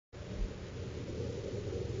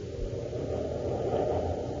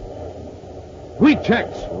Wheat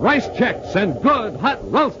Checks, Rice Checks, and good hot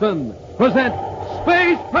Ralston present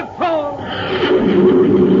Space Patrol!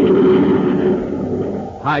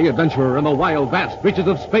 High adventure in the wild, vast reaches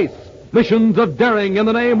of space. Missions of daring in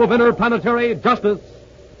the name of interplanetary justice.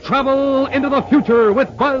 Travel into the future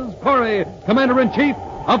with Buzz Corey, Commander-in-Chief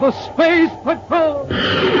of the Space Patrol!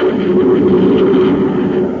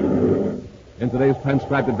 In today's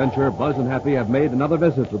transcribed adventure, Buzz and Happy have made another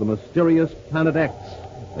visit to the mysterious Planet X.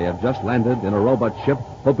 They have just landed in a robot ship,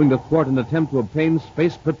 hoping to thwart an attempt to obtain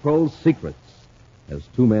Space Patrol's secrets. As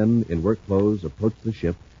two men in work clothes approach the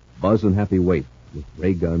ship, Buzz and Happy wait, with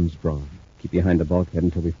ray guns drawn. Keep behind the bulkhead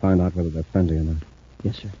until we find out whether they're friendly or not.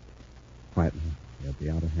 Yes, sir. Quiet now. They're at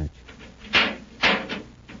the outer hatch.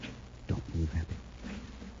 Don't move, Happy.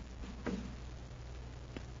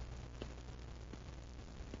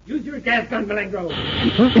 Use your gas gun, Malengro.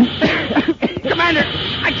 Commander,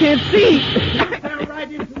 I can't see. Fell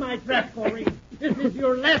right into my trap, Corey. This is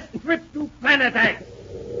your last trip to Planet X.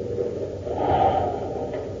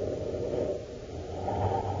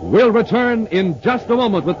 We'll return in just a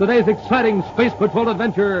moment with today's exciting Space Patrol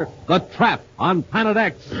adventure, The Trap on Planet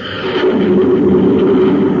X.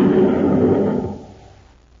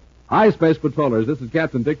 Hi, Space Patrollers. This is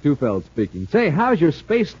Captain Dick Tufeld speaking. Say, how's your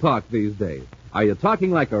space talk these days? Are you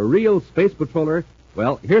talking like a real space patroller?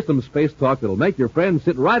 Well, here's some space talk that'll make your friends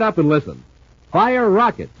sit right up and listen. Fire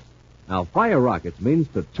rockets. Now, fire rockets means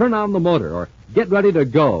to turn on the motor or get ready to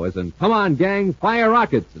go, as in, come on, gang, fire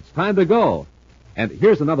rockets. It's time to go. And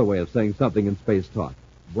here's another way of saying something in space talk.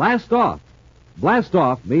 Blast off. Blast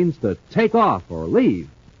off means to take off or leave.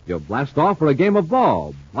 You blast off for a game of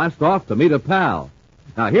ball. Blast off to meet a pal.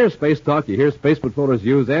 Now, here's space talk you hear space patrollers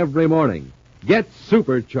use every morning. Get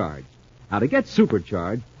supercharged. Now, to get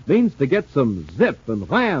supercharged means to get some zip and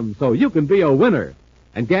wham so you can be a winner.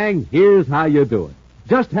 And, gang, here's how you do it.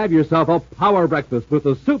 Just have yourself a power breakfast with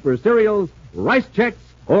the super cereals, Rice Checks,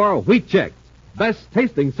 or Wheat Checks. Best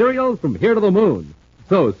tasting cereals from here to the moon.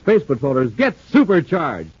 So, Space Patrollers, get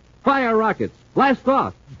supercharged. Fire rockets, blast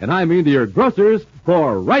off, and I mean to your grocers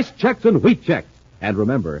for Rice Checks and Wheat Checks. And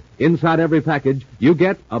remember, inside every package, you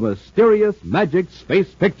get a mysterious magic space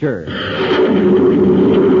picture.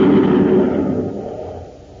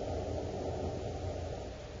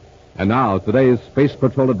 And now, today's Space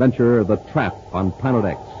Patrol adventure, The Trap on Planet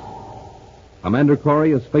X. Commander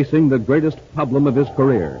Corey is facing the greatest problem of his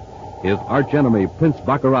career. His archenemy, Prince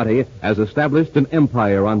Baccarati, has established an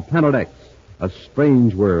empire on Planet X, a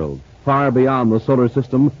strange world, far beyond the solar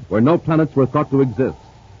system where no planets were thought to exist.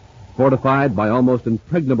 Fortified by almost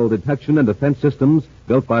impregnable detection and defense systems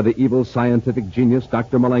built by the evil scientific genius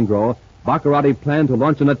Dr. Malengro, Baccarati planned to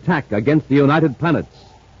launch an attack against the United Planets.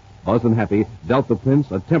 Buzz and Happy dealt the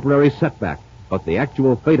prince a temporary setback, but the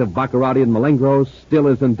actual fate of Baccarati and Malengro still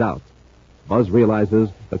is in doubt. Buzz realizes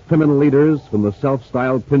the criminal leaders whom the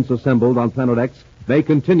self-styled prince assembled on Planet X may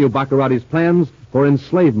continue Baccarati's plans for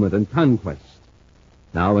enslavement and conquest.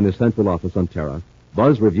 Now, in his central office on Terra,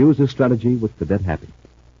 Buzz reviews his strategy with Cadet Happy.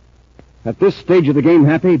 At this stage of the game,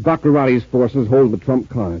 Happy, Baccarati's forces hold the trump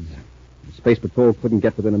cards. The Space Patrol couldn't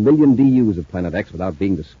get within 1 million DUs of Planet X without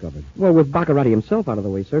being discovered. Well, with Baccarati himself out of the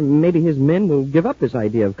way, sir, maybe his men will give up this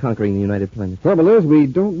idea of conquering the United Planets. Trouble is, we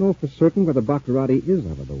don't know for certain whether Baccarati is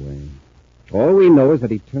out of the way. All we know is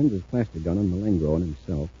that he turned his plastic gun on Malengro and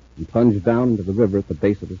himself and plunged down into the river at the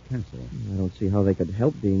base of his castle. I don't see how they could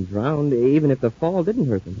help being drowned, even if the fall didn't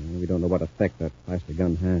hurt them. We don't know what effect that plastic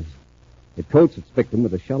gun has. It coats its victim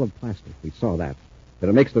with a shell of plastic. We saw that. But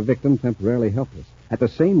it makes the victim temporarily helpless. At the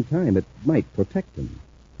same time, it might protect him.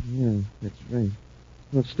 Yeah, that's right.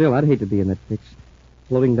 Well, still, I'd hate to be in that fix.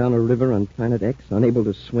 Floating down a river on Planet X, unable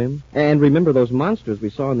to swim. And remember those monsters we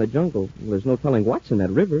saw in the jungle. Well, there's no telling what's in that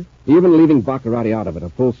river. Even leaving Baccarati out of it, a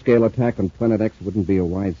full-scale attack on Planet X wouldn't be a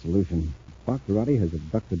wise solution. Baccarati has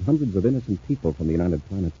abducted hundreds of innocent people from the United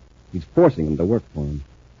Planets. He's forcing them to work for him.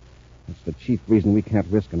 That's the chief reason we can't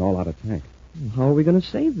risk an all-out attack. Well, how are we going to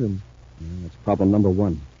save them? That's problem number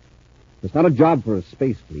one. It's not a job for a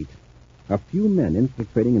space fleet. A few men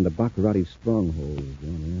infiltrating into Baccarati's stronghold is the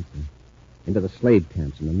only answer. Into the slave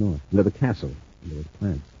camps in the north, into the castle, into his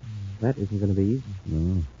plants. That isn't going to be easy.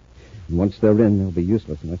 No. And once they're in, they'll be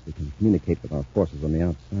useless unless we can communicate with our forces on the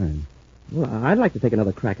outside. Well, I'd like to take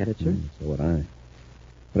another crack at it, sir. So would I.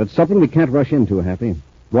 But it's something we can't rush into, Happy.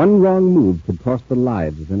 One wrong move could cost the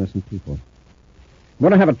lives of innocent people. I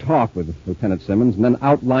want to have a talk with Lieutenant Simmons and then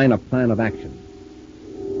outline a plan of action.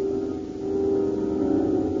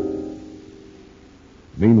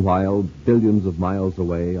 Meanwhile, billions of miles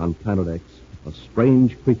away on Planet X, a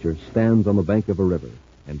strange creature stands on the bank of a river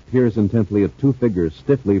and peers intently at two figures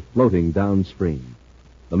stiffly floating downstream.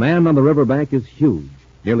 The man on the riverbank is huge,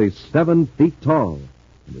 nearly 7 feet tall,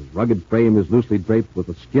 and his rugged frame is loosely draped with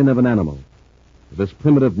the skin of an animal. To this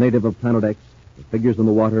primitive native of Planet X, the figures in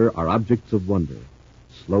the water are objects of wonder.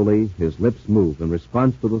 Slowly, his lips move in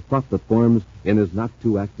response to the thought that forms in his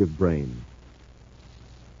not-too-active brain.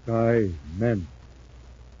 Sky men.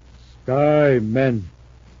 Sky men.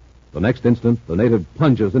 The next instant, the native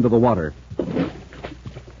plunges into the water.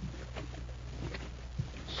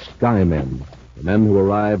 Skymen, the men who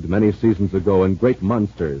arrived many seasons ago in great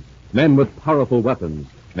monsters, men with powerful weapons,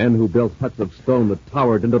 men who built huts of stone that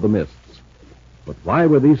towered into the mists. But why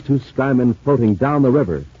were these 2 skymen floating down the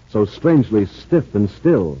river, so strangely stiff and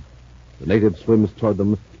still? The native swims toward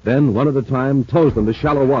them, then, one at a time, tows them to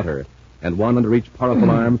shallow water, and one under each powerful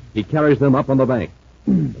arm, he carries them up on the bank.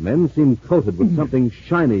 The men seem coated with something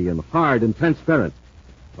shiny and hard and transparent.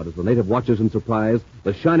 But as the native watches in surprise,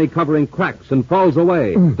 the shiny covering cracks and falls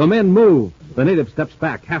away. The men move. The native steps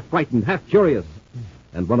back, half frightened, half curious.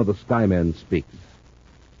 And one of the skymen speaks.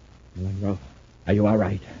 Monroe, are you all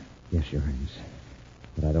right? Yes, Your Highness.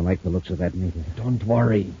 But I don't like the looks of that native. Don't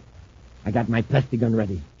worry. I got my plastic gun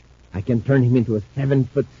ready. I can turn him into a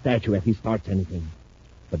 7-foot statue if he starts anything.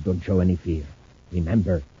 But don't show any fear.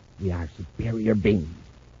 Remember, we are superior beings.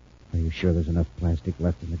 Are you sure there's enough plastic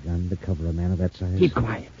left in the gun to cover a man of that size? Keep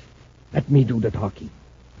quiet. Let me do the talking.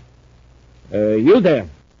 You there.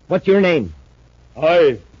 What's your name?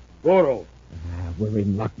 I, Goro. We're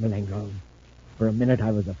in luck, Malengo. For a minute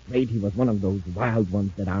I was afraid he was one of those wild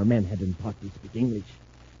ones that our men hadn't taught to speak English.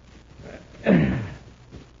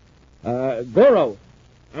 Goro,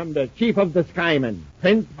 I'm the chief of the Skymen,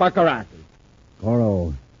 Prince Baccarati.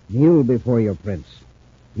 Goro, kneel before your prince.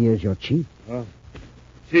 He is your chief.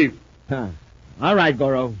 Chief. All right,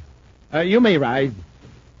 Goro. You may rise.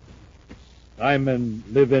 Skymen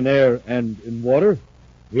live in air and in water?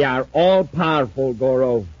 We are all powerful,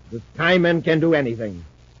 Goro. The Skymen can do anything.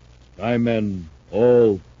 Skymen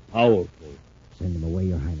all powerful. Send him away,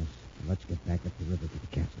 Your Highness. And let's get back up the river to the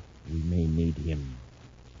castle. We may need him.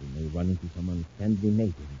 We may run into some unfriendly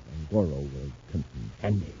natives, and Goro will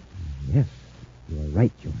contend him. Yes, you are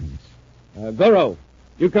right, Your Highness. Goro,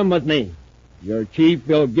 you come with me. Your chief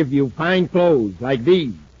will give you fine clothes like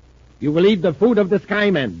these. You will eat the food of the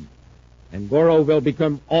Skymen. And Goro will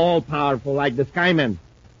become all-powerful like the Skymen.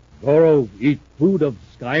 Goro eat food of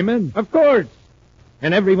Skymen? Of course.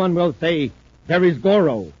 And everyone will say, there is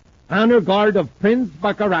Goro, honor guard of Prince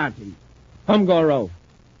Baccarati. Come, Goro.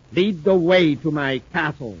 Lead the way to my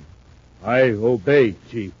castle. I obey,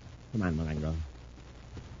 Chief. Come on, Malengo.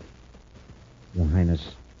 Your Highness,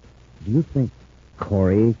 do you think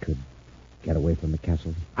Corey could get away from the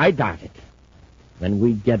castle? I doubt it. When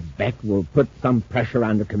we get back, we'll put some pressure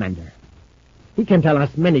on the commander. He can tell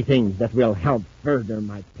us many things that will help further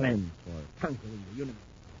my plans for conquering the universe.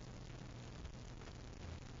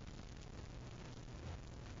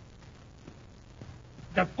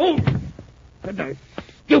 The fools! The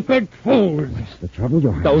stupid fools! What's the trouble,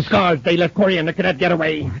 Your Highness? Those guards, they let Corey and the cadet get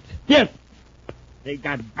away. What? Yes! They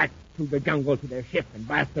got back through the jungle to their ship and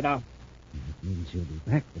blasted off. That means he'll be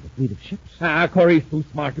back with a fleet of ships. Corey's too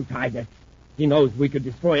smart to try that. He knows we could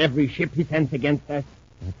destroy every ship he sends against us.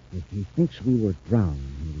 But if he thinks we were drowned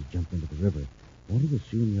when we jumped into the river, won't he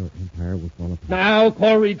assume your empire will fall apart? Now,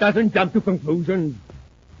 Corey doesn't jump to conclusions.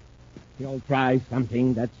 He'll try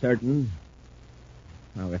something, that's certain.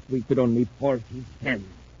 Now, if we could only force his hand.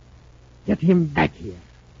 Get him back here.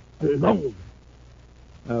 Alone.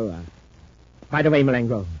 By the way,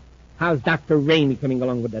 Malengo, how's Dr. Rainey coming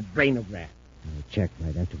along with that brainograph? I checked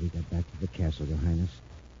right after we got back to the castle, Your Highness.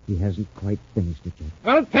 He hasn't quite finished it yet.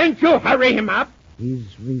 Well, can't you hurry him up? He's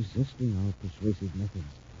resisting our persuasive methods.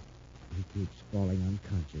 He keeps falling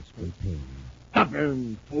unconscious with pain.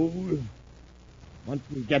 Stubborn fool. Once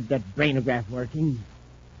we get that brainograph working,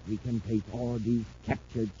 we can take all these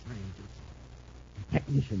captured scientists and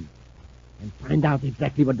technicians and find out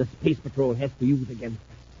exactly what the Space Patrol has to use against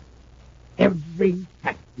us. Every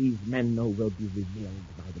fact these men know will be revealed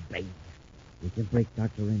by the brain. We can break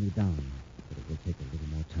Dr. Rainey down, but it will take a little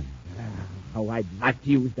more time. How I'd like to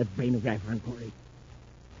use that brainograph on Corey.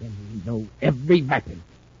 Then we know every weapon,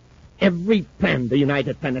 every plan the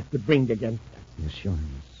United Planets could bring against us. Yes, Your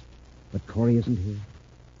Highness. But Corey isn't here.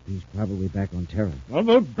 He's probably back on Terra. Well,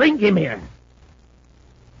 we'll bring him here.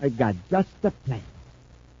 I got just a plan.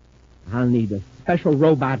 I'll need a special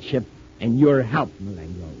robot ship and your help,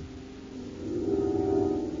 Malengo.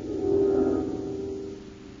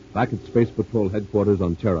 Back at Space Patrol headquarters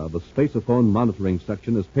on Terra, the spaceophone monitoring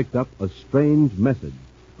section has picked up a strange message,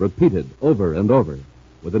 repeated over and over.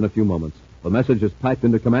 Within a few moments, the message is piped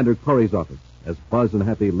into Commander Corey's office as Buzz and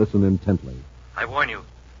Happy listen intently. I warn you,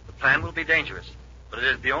 plan will be dangerous, but it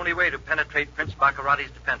is the only way to penetrate Prince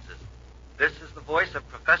Baccarati's defenses. This is the voice of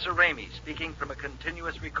Professor Ramey speaking from a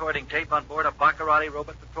continuous recording tape on board a Baccarati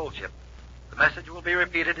robot patrol ship. The message will be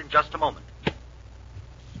repeated in just a moment.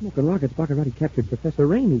 Smoking rockets, Baccarati captured Professor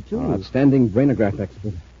Ramey, too. Outstanding brainograph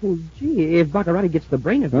expert. Well, gee, if Baccarati gets the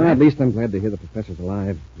brainograph... Well, at least I'm glad to hear the professor's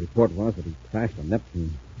alive. The report was that he crashed on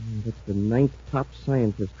Neptune. That's the 9th top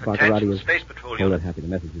scientist Baccarati Attention, is... Space Patrol Hold it, Unit. Happy. The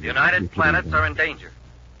message is... The United Planets are in danger.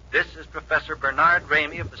 This is Professor Bernard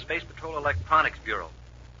Ramey of the Space Patrol Electronics Bureau.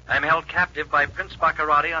 I'm held captive by Prince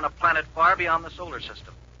Baccarati on a planet far beyond the solar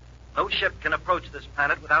system. No ship can approach this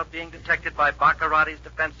planet without being detected by Baccarati's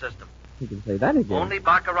defense system. You can say that again. Only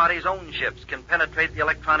Baccarati's own ships can penetrate the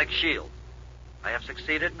electronic shield. I have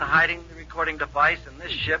succeeded in hiding the recording device in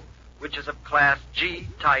this ship, which is of class G,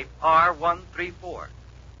 type R134.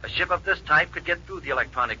 A ship of this type could get through the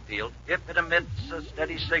electronic field if it emits a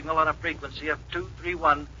steady signal on a frequency of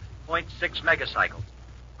 231.6 megacycles.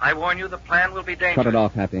 I warn you, the plan will be dangerous. Shut it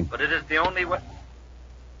off, Happy. But it is the only way...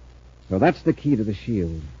 So that's the key to the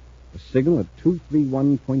shield. A signal at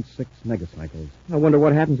 231.6 megacycles. I wonder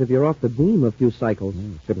what happens if you're off the beam a few cycles.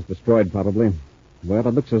 The ship is destroyed, probably. Well,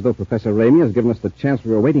 it looks as though Professor Ramey has given us the chance we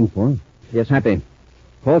were waiting for. Yes, Happy.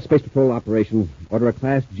 Call Space Patrol Operations. Order a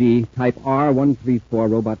Class G, Type R134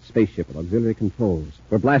 robot spaceship with auxiliary controls.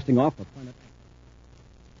 We're blasting off for planet X.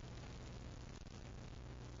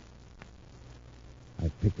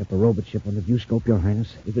 I've picked up a robot ship on the viewscope, Your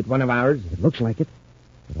Highness. Is it one of ours? It looks like it.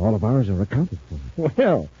 But all of ours are accounted for.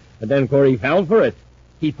 Well, but then Corey fell for it.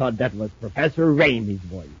 He thought that was Professor Ramey's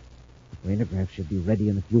voice. The brainograph should be ready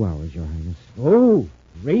in a few hours, Your Highness. Oh,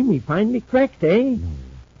 Ramey finally cracked, eh? No,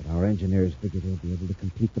 but our engineers figure they'll be able to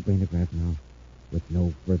complete the brainograph now with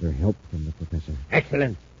no further help from the professor.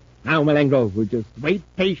 Excellent. Now, Malengo, we'll just wait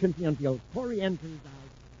patiently until Corey enters out.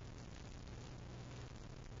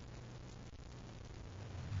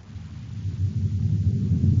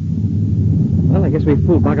 Well, I guess we've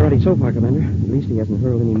fooled Baccarati so far, Commander. At least he hasn't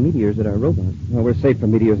hurled any meteors at our robot. Well, we're safe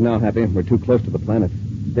from meteors now, Happy. We're too close to the planet.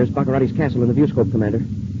 There's Baccarati's castle in the viewscope, Commander.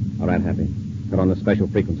 All right, Happy. Cut on the special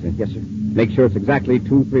frequency. Yes, sir. Make sure it's exactly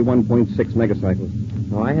 231.6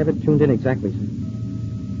 megacycles. Oh, I have it tuned in exactly, sir.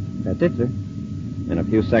 That's it, sir. In a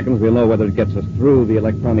few seconds, we'll know whether it gets us through the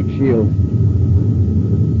electronic shield.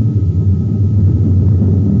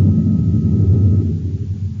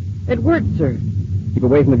 It worked, sir. Keep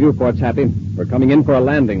away from the viewports, Happy. We're coming in for a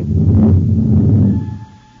landing.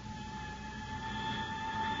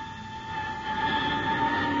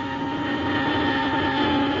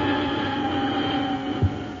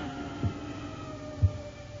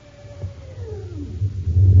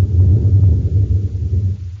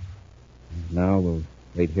 Now we'll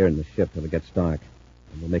wait here in the ship till it gets dark.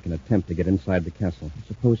 And we'll make an attempt to get inside the castle.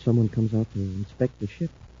 Suppose someone comes out to inspect the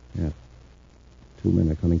ship. Yeah. 2 men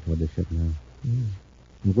are coming toward the ship now. Yeah.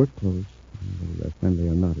 In work clothes. Whether they're friendly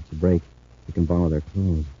or not, it's a break. You can borrow their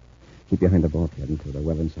clothes. Keep behind the bulkhead until they're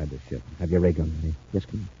well inside the ship. Have your ray gun ready. Yes,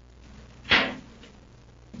 Commander.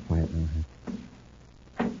 Quiet now, Hap.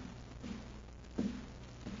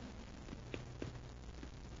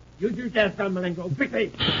 Use your gas gun, Malengo,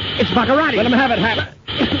 quickly. It's Baccarati. Let him have it, Hap.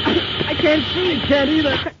 I can't see. Can't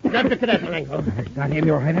either. Grab the cadet, Malengo. I've got him,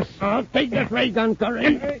 Your Highness. Oh, take that ray gun,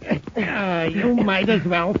 Corey. You might as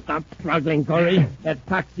well stop struggling, Corey. That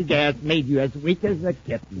toxic gas made you as weak as a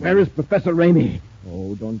kitten. Where is Professor Ramey?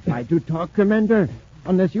 Oh, don't try to talk, Commander.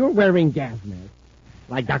 Unless you're wearing gas masks.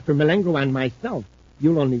 Like Dr. Malengo and myself,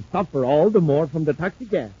 you'll only suffer all the more from the toxic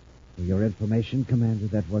gas. For your information, Commander,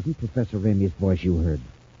 that wasn't Professor Ramey's voice you heard.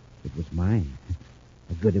 It was mine.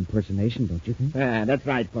 A good impersonation, don't you think? That's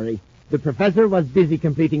right, Corey. The professor was busy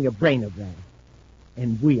completing a brainograph.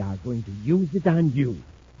 And we are going to use it on you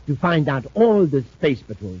to find out all the Space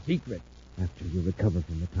Patrol secrets. After you recover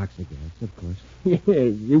from the toxic gas, of course. Yes,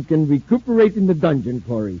 you can recuperate in the dungeon,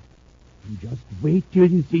 Corey. And just wait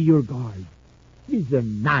till you see your guard. He's a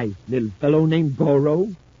nice little fellow named Goro.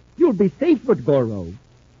 You'll be safe with Goro.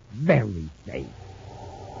 Very safe.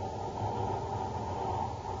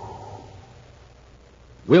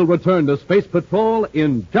 We'll return to Space Patrol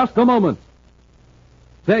in just a moment.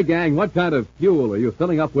 Say, gang, what kind of fuel are you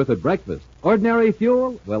filling up with at breakfast? Ordinary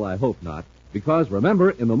fuel? Well, I hope not. Because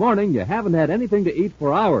remember, in the morning, you haven't had anything to eat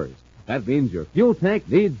for hours. That means your fuel tank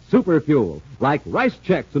needs super fuel, like Rice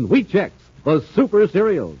Chex and Wheat Chex, those super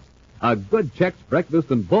cereals. A good Chex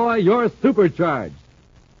breakfast, and boy, you're supercharged.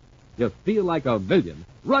 You feel like a million,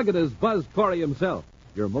 rugged as Buzz Corey himself.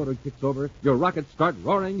 Your motor kicks over, your rockets start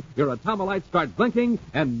roaring, your atomolites start blinking,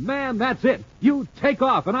 and man, that's it. You take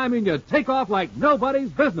off, and I mean you take off like nobody's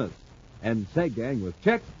business. And say, gang, with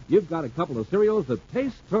Chex, you've got a couple of cereals that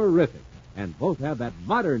taste terrific. And both have that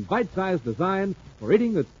modern, bite-sized design for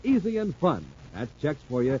eating that's easy and fun. That's Chex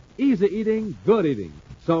for you. Easy eating, good eating.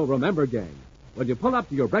 So remember, gang, when you pull up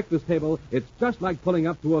to your breakfast table, it's just like pulling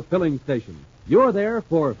up to a filling station. You're there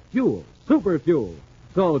for fuel, super fuel.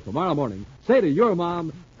 So tomorrow morning, say to your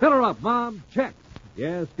mom, fill her up, Mom, Chex.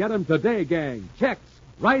 Yes, get them today, gang. Chex,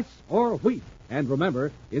 rice or wheat. And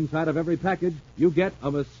remember, inside of every package, you get a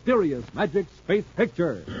mysterious magic space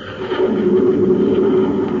picture.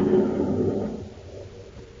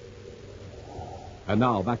 And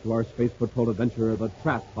now, back to our Space Patrol adventure, The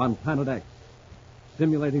Trap on Planet X.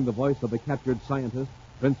 Simulating the voice of the captured scientist,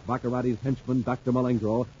 Prince Baccarati's henchman, Dr.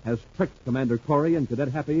 Malengro, has tricked Commander Corey and Cadet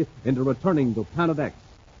Happy into returning to Planet X.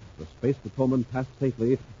 The Space Patrolmen passed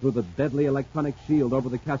safely through the deadly electronic shield over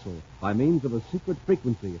the castle by means of a secret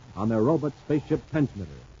frequency on their robot spaceship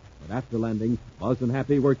transmitter. But after landing, Buzz and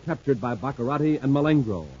Happy were captured by Baccarati and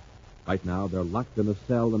Malengro. Right now, they're locked in a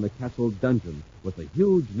cell in the castle dungeon with a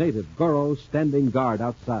huge native Goro standing guard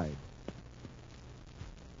outside.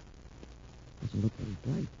 Doesn't look very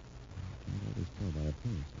bright. I can't always tell by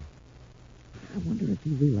appearances. I wonder if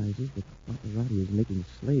he realizes that Baccarati is making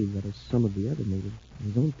slaves out of some of the other natives,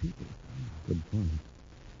 his own people. Good point.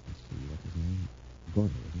 Let's see, what's his name? Goro,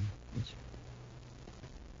 isn't it? Yes, sir.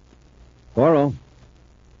 Goro.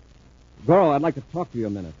 Goro, I'd like to talk to you a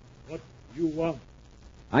minute. What you want?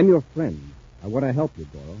 I'm your friend. I want to help you,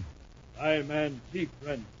 Goro. I man chief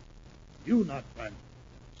friend. You not friend.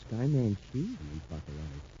 Skyman Chief?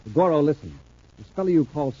 Baccarati. Goro, listen. This fellow you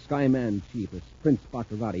call Skyman Chief is Prince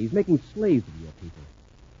Baccarati. He's making slaves of your people.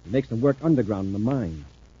 He makes them work underground in the mines.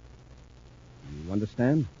 You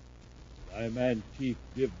understand? I man chief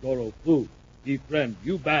give Goro food. He friend.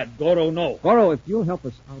 You bad. Goro no. Goro, if you'll help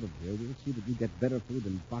us out of here, we'll see that you get better food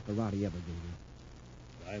than Baccarati ever gave you.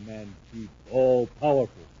 I man chief all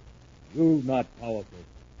powerful. You not powerful.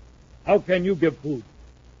 How can you give food?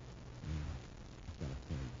 He's got a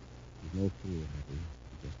point. He's no fool, Happy.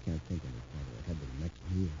 He just can't think any farther ahead than the next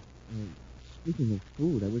meal. Speaking of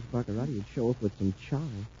food, I wish Baccarati would show up with some chow.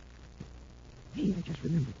 Hey, I just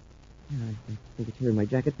remembered. Yeah, I think it's here in my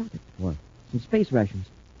jacket pocket. What? Some space rations.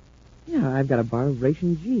 Yeah, I've got a bar of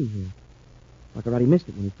ration G here. Baccarati missed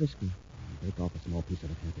it when he frisked me. Break off a small piece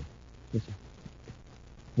of it, Happy. Yes, sir.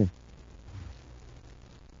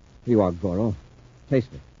 Here you are, Goro.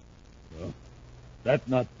 Taste it. That's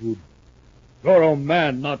not food. Goro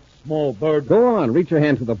man, not small bird. Go on. Reach your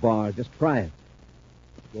hand to the bar. Just try it.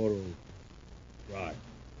 Goro try.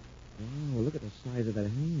 Oh, look at the size of that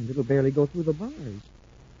hand. It'll barely go through the bars.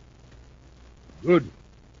 Good.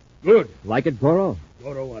 Good. Like it, Goro?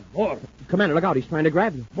 Goro want more. Commander, look out. He's trying to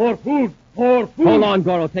grab you. More food. More food. Hold on,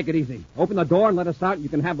 Goro. Take it easy. Open the door and let us out, and you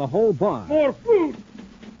can have the whole bar. More food.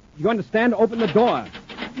 You understand? Open the door.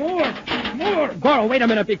 More. More. Goro, wait a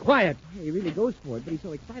minute. Be quiet. He really goes for it, but he's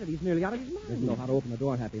so excited he's nearly out of his mind. Doesn't know how to open the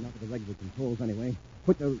door, Happy. Not with the regular controls, anyway.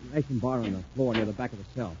 Put the ration bar on the floor near the back of the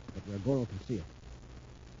cell, but where Goro can see it.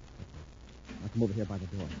 Now come over here by the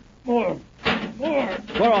door. More. More.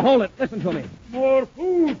 Goro, hold it. Listen to me. More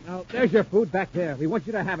food. Now, there's your food back there. We want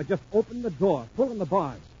you to have it. Just open the door. Pull on the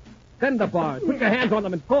bars. Bend the bars. Put your hands on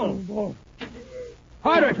them and pull. More.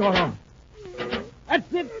 Harder, Goro.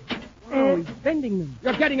 That's it. Oh, he's bending them.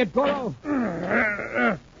 You're getting it, Goro.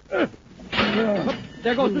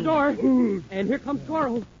 There goes the door. And here comes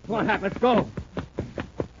Goro. Come on, Hap, let's go. Goro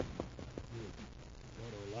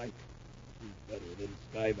like. He's better than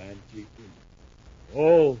Skyman chief.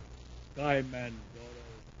 Oh, Skyman Goro.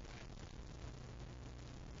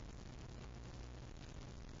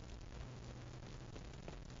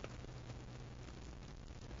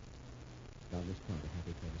 Down this part,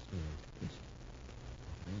 Happy told the story.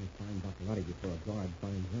 I only find Baccarati before a guard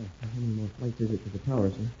finds her. How many more flights is it to the tower,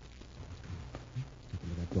 sir? Take a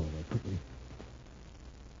look at that doorway quickly.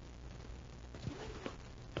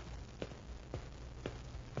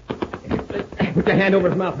 Put your hand over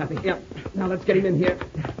his mouth, Happy. Yeah. Now let's get him in here.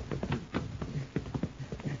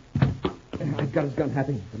 I've got his gun,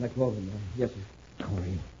 Happy. Let go of him. Yes, sir.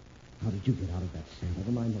 Corey, how did you get out of that cell?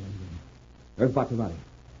 Never mind the language. Where's Baccarati?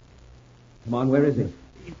 Come on, where is he?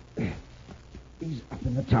 He's up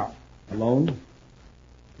in the tower. Alone?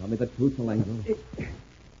 Tell me the truth, Malengro.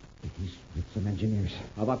 He's with some engineers.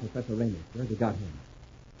 How about Professor Raymond? Where's he got him?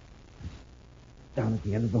 Down at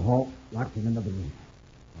the end of the hall, locked in another room.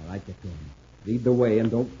 All right, get going. Lead the way and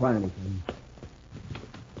don't try anything.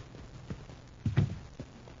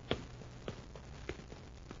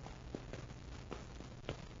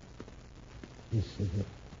 This is it.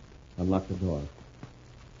 Unlock the door.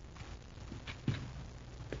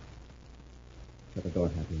 Shut the door. door,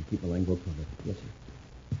 Happy, and keep Malengo covered. Yes, sir.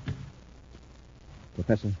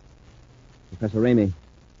 Professor Ramey.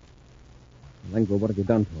 Malengo, what have you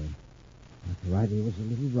done to him? Dr. Riley was a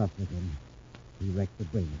little rough with him. He wrecked the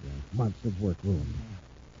brain again. Months of work ruined.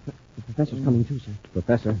 The professor's coming too, sir.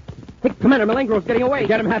 Professor? Hey, Commander, Malengro's getting away.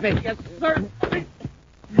 Get him, Happy. Yes, sir. Well,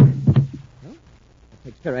 that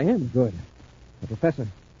takes care of him. Good. Professor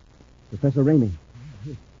Ramey.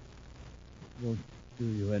 Won't do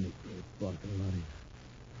you any good, Bartolomé.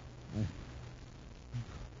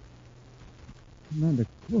 Commander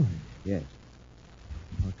Corey. Yes.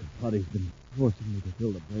 Our Capati's been forcing me to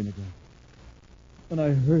fill the brain again. When I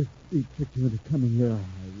heard he tricked you into coming here,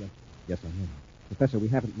 I left. Yes, I know. Professor, we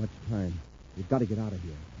haven't much time. We've got to get out of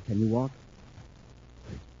here. Can you walk?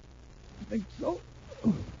 I think so.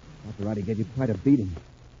 Dr. Roddy gave you quite a beating.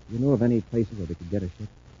 Do you know of any places where we could get a ship?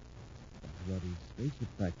 Roddy's spaceship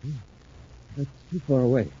factory. That's too far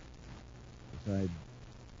away. Besides,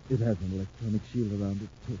 it has an electronic shield around it,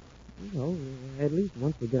 too. Well, at least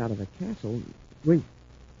once we get out of the castle. Wait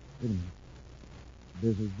a minute.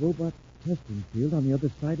 There's a robot testing field on the other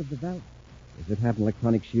side of the valley. Does it have an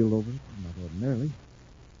electronic shield over it? Not ordinarily.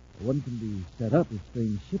 One can be set up if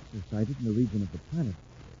strange ships are sighted in the region of the planet.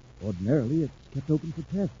 Ordinarily, it's kept open for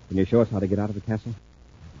tests. Can you show us how to get out of the castle?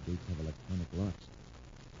 The gates have electronic locks.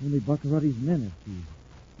 Only Baccarotti's men have keys.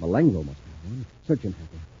 Malengo must have one. Search him,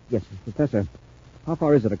 Happy. Yes, sir. Professor, how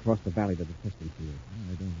far is it across the valley to the testing field?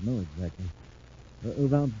 I don't know exactly.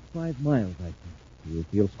 Around 5 miles, I think. Do you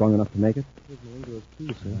feel strong enough to make it? Here's Malengro's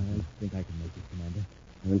key, sir. I think I can make it, Commander.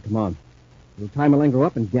 Then come on. We'll tie Malengo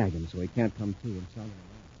up and gag him so he can't come to and sound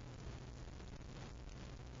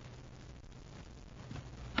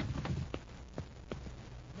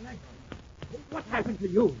an alarm. What happened to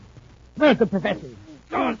you? Where's the professor?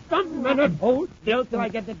 Just a minute. Hold still till I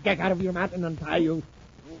get the deck out of your mat and untie you.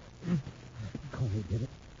 Corey did it.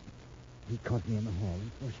 He caught me in the hall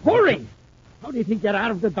and forced me. Corey! How did he get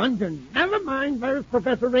out of the dungeon? Never mind. Where's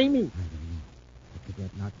Professor Ramey? I don't know. The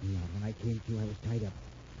cadet knocked me out. When I came to, I was tied up.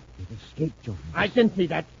 He escaped, Joe. I can see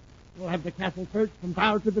that. We'll have the castle searched from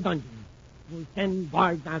tower to the dungeon. We'll send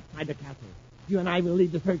guards outside the castle. You and I will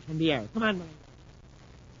lead the search from the air. Come on, man.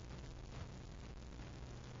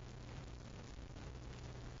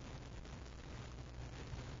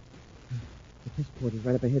 The test port is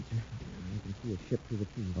right up ahead, sir. You can see a ship through the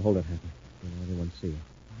trees. Now, hold it, Happy. Don't let anyone see you.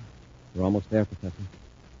 We're almost there, Professor.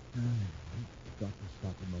 Got to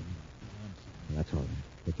stop a moment. That's all right.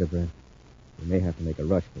 Take your breath. We may have to make a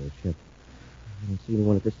rush for a ship. I don't see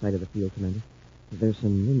anyone at this side of the field, Commander. There's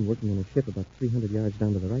some men working on a ship about 300 yards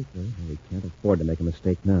down to the right there. We can't afford to make a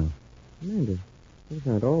mistake now. Commander, those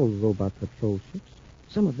aren't all robot patrol ships.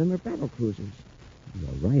 Some of them are battle cruisers.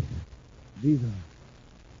 You're right, Happy. These are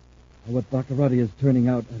what Baccarotti is turning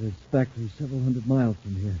out at his factory several hundred miles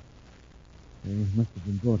from here. They must have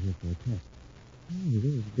been brought here for a test. Oh,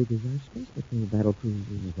 they're as big as our space patrol battle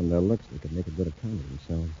cruisers. From their looks, they could make a good account of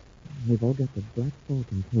themselves. They've all got the Black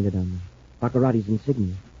Falcon painted on them. Baccarotti's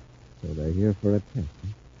insignia. So they're here for a test,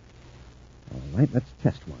 huh? All right, let's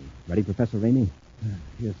test one. Ready, Professor Ramey?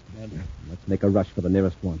 Yes, Commander. Let's make a rush for the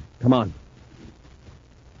nearest one. Come on.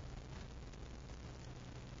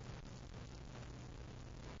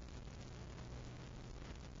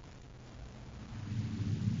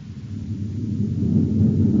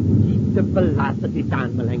 Keep the velocity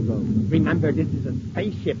down, Malengo. Remember, this is a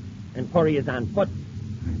spaceship, and Corey is on foot.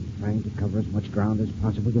 I'm trying to cover as much ground as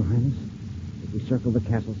possible, Your Highness. If we circle the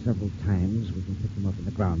castle several times, we can pick them up in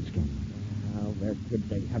the ground scanner. Where could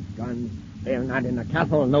they have gone? They're not in the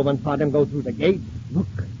castle. No one saw them go through the gate. Look,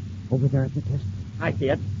 over there at the test. I see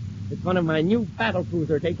it. It's one of my new battle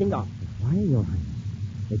cruisers taking off. Why, Your Highness?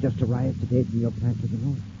 They just arrived today from your plant to the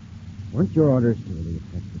north. Weren't your orders to the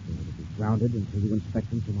effect that they were to be grounded until you inspect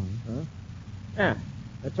them tomorrow? Yeah,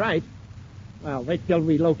 that's right. Well, wait till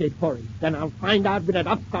we locate Corey. Then I'll find out who that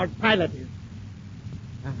upstart pilot is.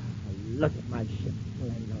 Look at my ship,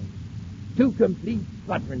 Malengo. 2 complete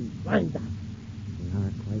squadrons lined up. They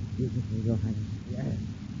are quite beautiful, Your Highness. Yes.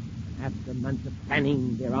 After months of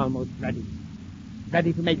planning, they're almost ready.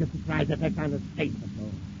 Ready to make a surprise attack on a space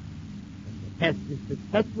patrol. If the test is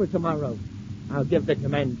successful tomorrow, I'll give the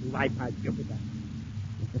command to wipe out Jupiter.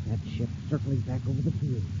 Look at that ship circling back over the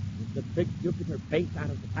field. With the big Jupiter base out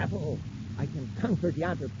of the battle, I can conquer the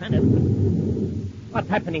outer planets. What's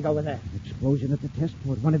happening over there? Explosion at the test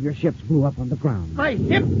port. One of your ships blew up on the ground. My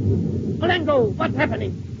ship! Malengo, what's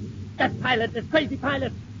happening? That pilot, that crazy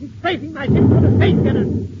pilot, he's strafing my ship for the space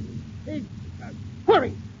gunners. He's...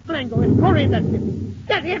 Corey! Malengo, it's Corey in that ship.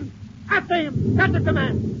 Get him! After him! Got the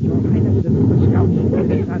command! Your Highness, this is the scout.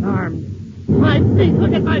 He's unarmed. My feet!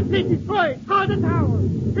 Look at my feet destroyed! Throw the tower!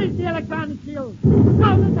 Freeze the electronic shield!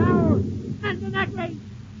 Throw the tower! And the necklace!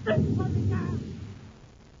 Freeze for the gas!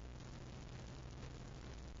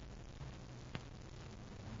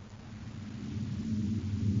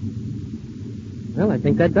 Well, I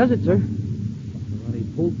think that does it, sir. Already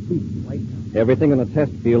full speed, right now. Everything in the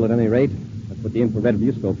test field at any rate. That's what the infrared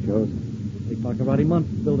viewscope shows. It'll take Baccarati months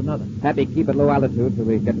to build another. Happy, keep at low altitude till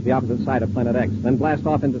we get to the opposite side of Planet X, then blast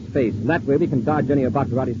off into space. And that way we can dodge any of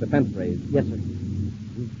Baccarati's defense rays. Yes, sir.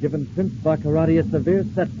 You've given Prince Baccarati a severe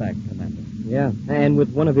setback, Commander. Yeah, and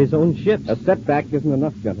with one of his own ships. A setback isn't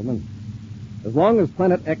enough, gentlemen. As long as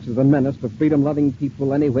Planet X is a menace to freedom-loving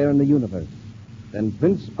people anywhere in the universe, then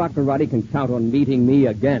Prince Baccarati can count on meeting me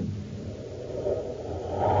again.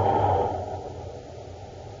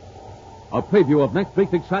 A preview of next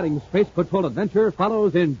week's exciting Space Patrol adventure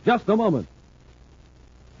follows in just a moment.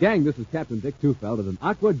 Gang, this is Captain Dick Tufeld at an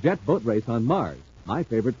aqua jet boat race on Mars. My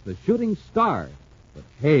favorite's the Shooting Star. But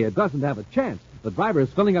hey, it doesn't have a chance. The driver is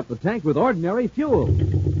filling up the tank with ordinary fuel.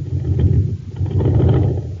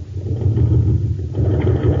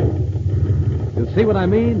 You see what I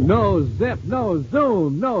mean? No zip, no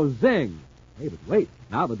zoom, no zing. Hey, but wait.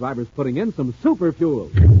 Now the driver's putting in some super fuel.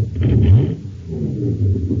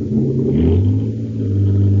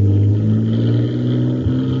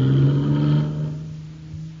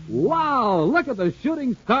 Wow, look at the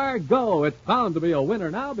Shooting Star go. It's bound to be a winner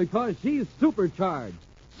now because she's supercharged.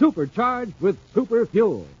 Supercharged with super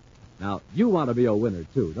fuel. Now, you want to be a winner,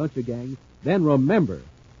 too, don't you, gang? Then remember,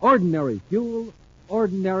 ordinary fuel,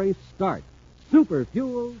 ordinary start. Super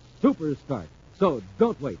fuel, super start. So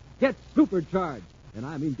don't wait. Get supercharged. And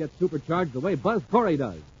I mean get supercharged the way Buzz Corey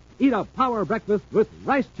does. Eat a power breakfast with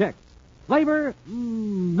Rice Chex. Flavor,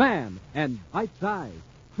 man, and bite size.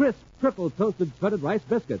 Crisp, triple toasted shredded rice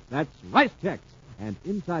biscuits. That's Rice Chex. And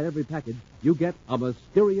inside every package, you get a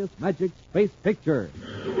mysterious magic space picture.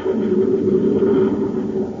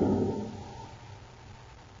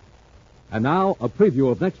 And now, a preview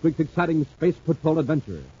of next week's exciting Space Patrol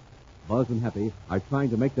adventure. Buzz and Happy are trying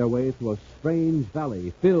to make their way through a strange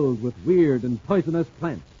valley filled with weird and poisonous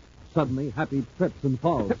plants. Suddenly, Happy trips and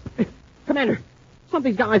falls. Commander,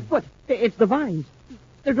 something's got my foot. It's the vines.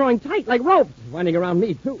 They're drawing tight like ropes. Winding around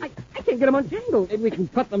me, too. I can't get them untangled. Maybe we can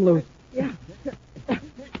cut them loose. Yeah.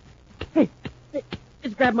 Hey,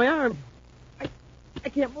 it's grabbed my arm. I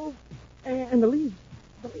can't move. And the leaves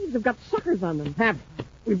have got suckers on them. Hap,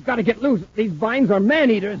 we've got to get loose. These vines are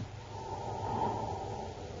man-eaters.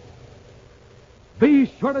 Be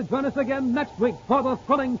sure to join us again next week for the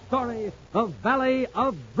thrilling story, The Valley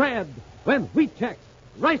of Dread, when Wheat Chex,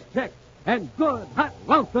 Rice Chex, and Good Hot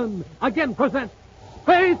Ralston again present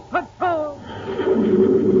Space Patrol!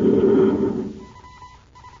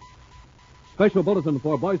 Special bulletin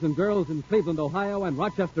for boys and girls in Cleveland, Ohio, and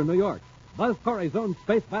Rochester, New York. Buzz Corey's own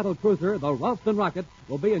space battle cruiser, the Ralston Rocket,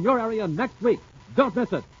 will be in your area next week. Don't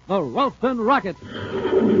miss it. The Ralston Rocket.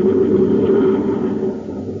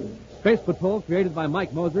 Space Patrol, created by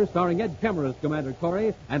Mike Moser, starring Ed Kemmer as Commander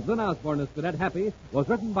Corey and Lynn Osborne as Cadet Happy, was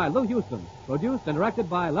written by Lou Houston, produced and directed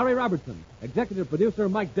by Larry Robertson, executive producer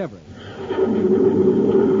Mike Devery.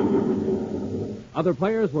 Other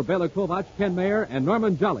players were Bela Kovach, Ken Mayer, and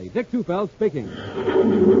Norman Jolly. Dick Tufeld speaking.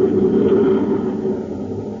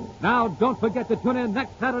 Now, don't forget to tune in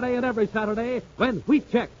next Saturday and every Saturday when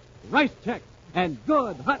Wheat Chex, Rice Chex, and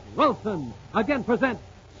Good Hot Ralston again present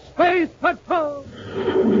Space Patrol!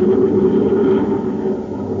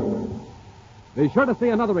 Be sure to see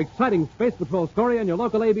another exciting Space Patrol story on your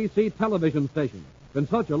local ABC television station.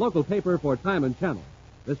 Consult your local paper for time and channel.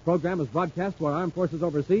 This program is broadcast to our armed forces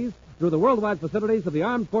overseas through the worldwide facilities of the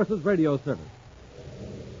Armed Forces Radio Service.